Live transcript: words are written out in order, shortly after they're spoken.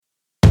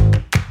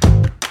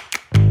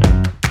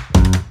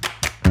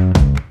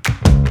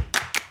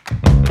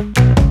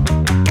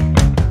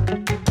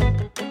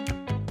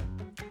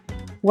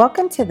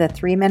Welcome to the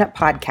 3-Minute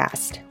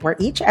Podcast, where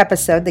each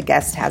episode the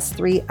guest has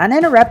 3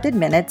 uninterrupted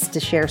minutes to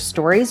share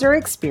stories or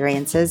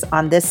experiences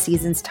on this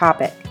season's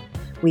topic.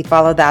 We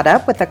follow that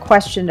up with a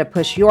question to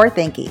push your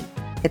thinking.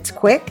 It's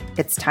quick,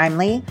 it's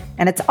timely,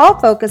 and it's all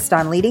focused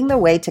on leading the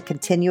way to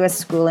continuous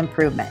school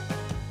improvement.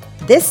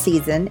 This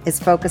season is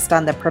focused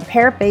on the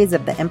prepare phase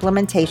of the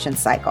implementation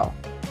cycle.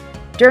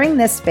 During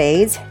this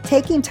phase,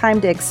 taking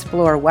time to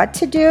explore what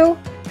to do,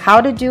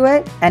 how to do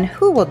it, and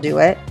who will do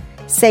it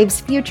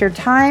saves future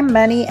time,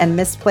 money, and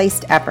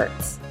misplaced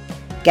efforts.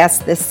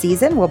 Guests this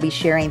season will be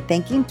sharing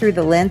thinking through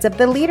the lens of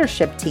the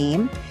leadership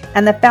team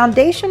and the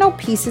foundational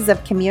pieces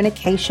of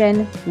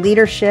communication,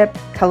 leadership,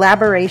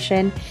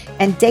 collaboration,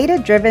 and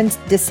data-driven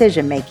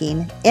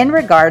decision-making in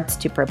regards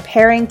to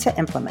preparing to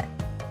implement.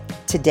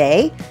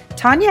 Today,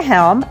 Tonia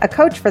Helm, a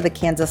coach for the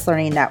Kansas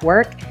Learning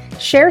Network,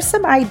 shares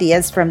some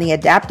ideas from the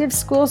Adaptive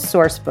Schools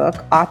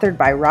Sourcebook authored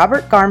by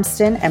Robert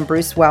Garmston and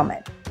Bruce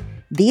Wellman.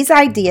 These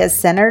ideas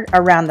centered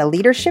around the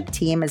leadership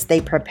team as they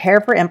prepare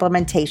for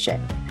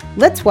implementation.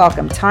 Let's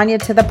welcome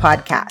Tonia to the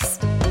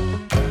podcast.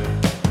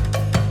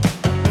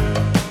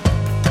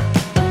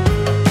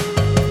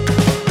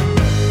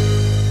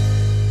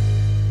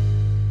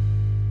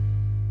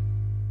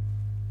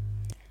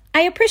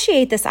 I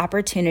appreciate this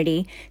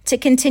opportunity to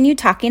continue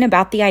talking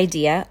about the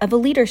idea of a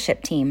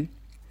leadership team.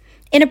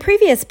 In a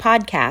previous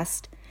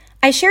podcast,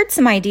 I shared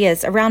some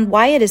ideas around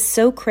why it is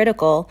so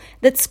critical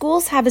that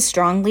schools have a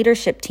strong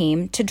leadership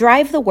team to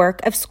drive the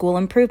work of school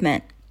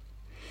improvement.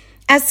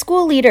 As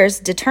school leaders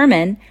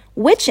determine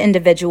which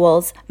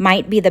individuals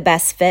might be the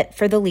best fit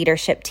for the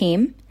leadership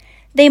team,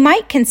 they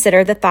might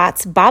consider the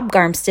thoughts Bob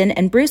Garmston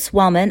and Bruce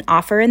Wellman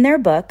offer in their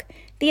book,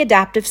 The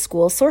Adaptive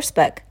Schools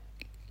Sourcebook.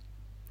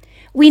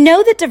 We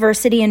know that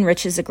diversity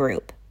enriches a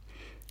group.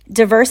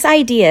 Diverse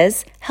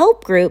ideas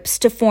help groups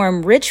to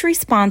form rich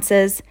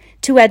responses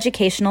to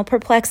educational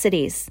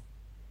perplexities.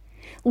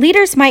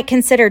 Leaders might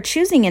consider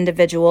choosing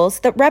individuals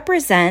that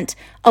represent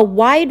a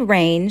wide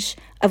range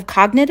of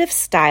cognitive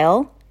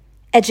style,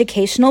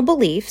 educational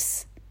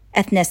beliefs,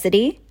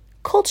 ethnicity,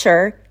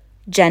 culture,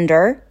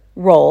 gender,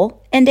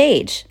 role, and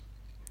age.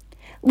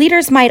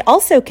 Leaders might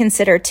also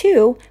consider,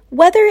 too,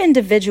 whether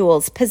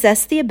individuals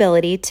possess the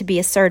ability to be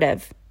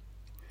assertive.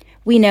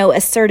 We know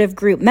assertive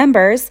group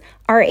members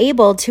are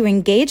able to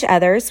engage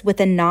others with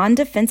a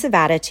non-defensive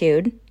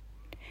attitude,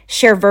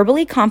 share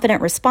verbally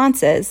confident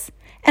responses,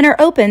 and are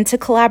open to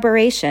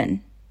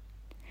collaboration.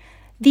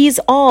 These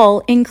all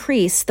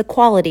increase the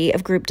quality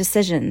of group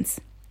decisions.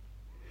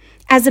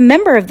 As a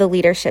member of the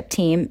leadership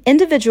team,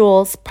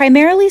 individuals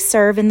primarily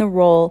serve in the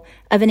role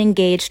of an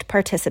engaged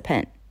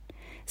participant.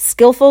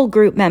 Skillful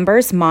group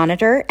members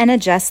monitor and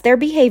adjust their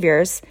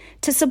behaviors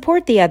to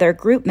support the other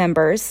group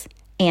members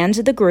and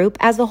the group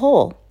as a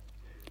whole.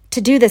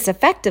 To do this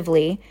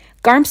effectively,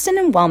 Garmston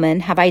and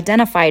Wellman have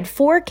identified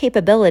 4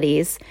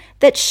 capabilities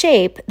that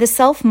shape the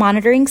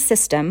self-monitoring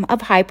system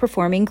of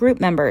high-performing group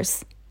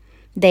members.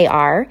 They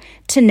are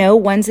to know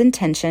one's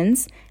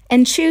intentions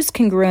and choose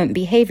congruent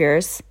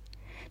behaviors,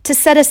 to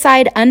set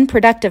aside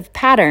unproductive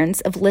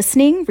patterns of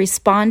listening,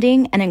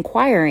 responding, and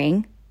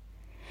inquiring,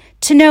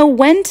 to know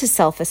when to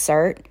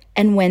self-assert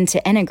and when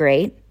to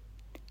integrate,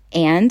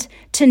 and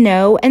to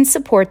know and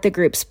support the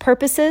group's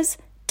purposes,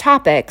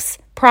 topics,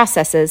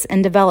 processes,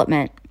 and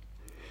development.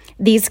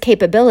 These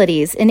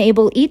capabilities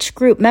enable each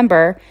group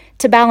member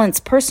to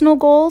balance personal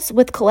goals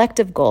with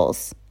collective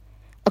goals,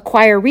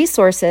 acquire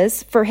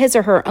resources for his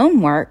or her own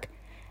work,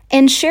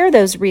 and share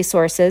those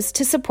resources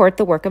to support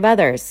the work of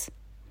others.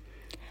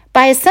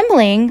 By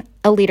assembling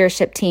a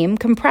leadership team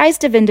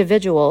comprised of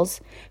individuals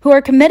who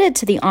are committed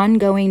to the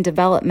ongoing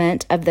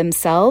development of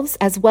themselves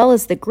as well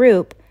as the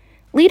group,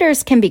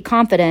 leaders can be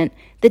confident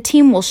the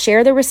team will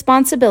share the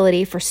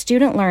responsibility for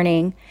student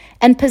learning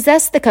and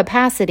possess the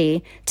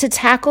capacity to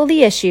tackle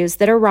the issues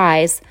that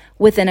arise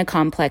within a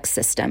complex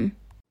system.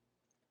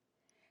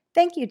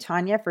 Thank you,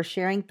 Tonia, for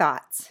sharing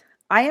thoughts.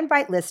 I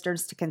invite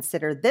listeners to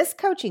consider this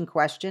coaching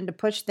question to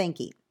push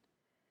thinking.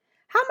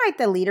 How might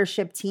the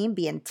leadership team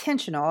be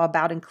intentional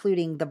about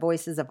including the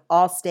voices of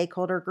all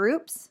stakeholder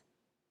groups?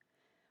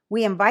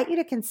 We invite you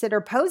to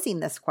consider posing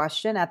this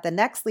question at the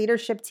next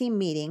leadership team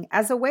meeting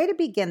as a way to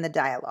begin the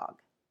dialogue.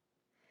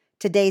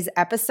 Today's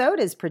episode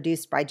is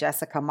produced by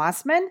Jessica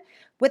Mossman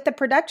with the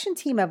production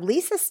team of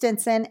Lisa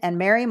Stinson and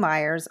Mary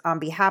Myers on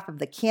behalf of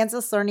the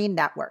Kansas Learning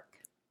Network.